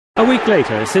A week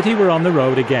later, City were on the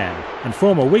road again, and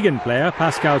former Wigan player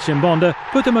Pascal Chimbonda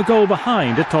put them a goal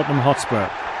behind at Tottenham Hotspur.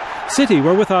 City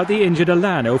were without the injured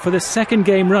Alano for the second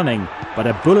game running, but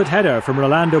a bullet header from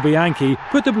Rolando Bianchi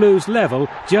put the Blues level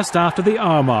just after the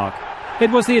hour mark.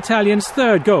 It was the Italian's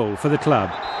third goal for the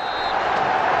club.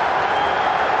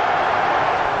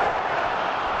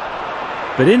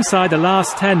 But inside the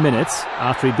last 10 minutes,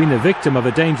 after he'd been the victim of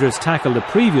a dangerous tackle the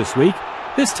previous week,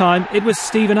 this time it was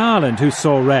Stephen Ireland who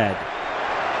saw red.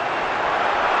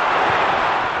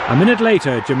 A minute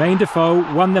later, Jermaine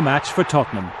Defoe won the match for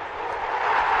Tottenham.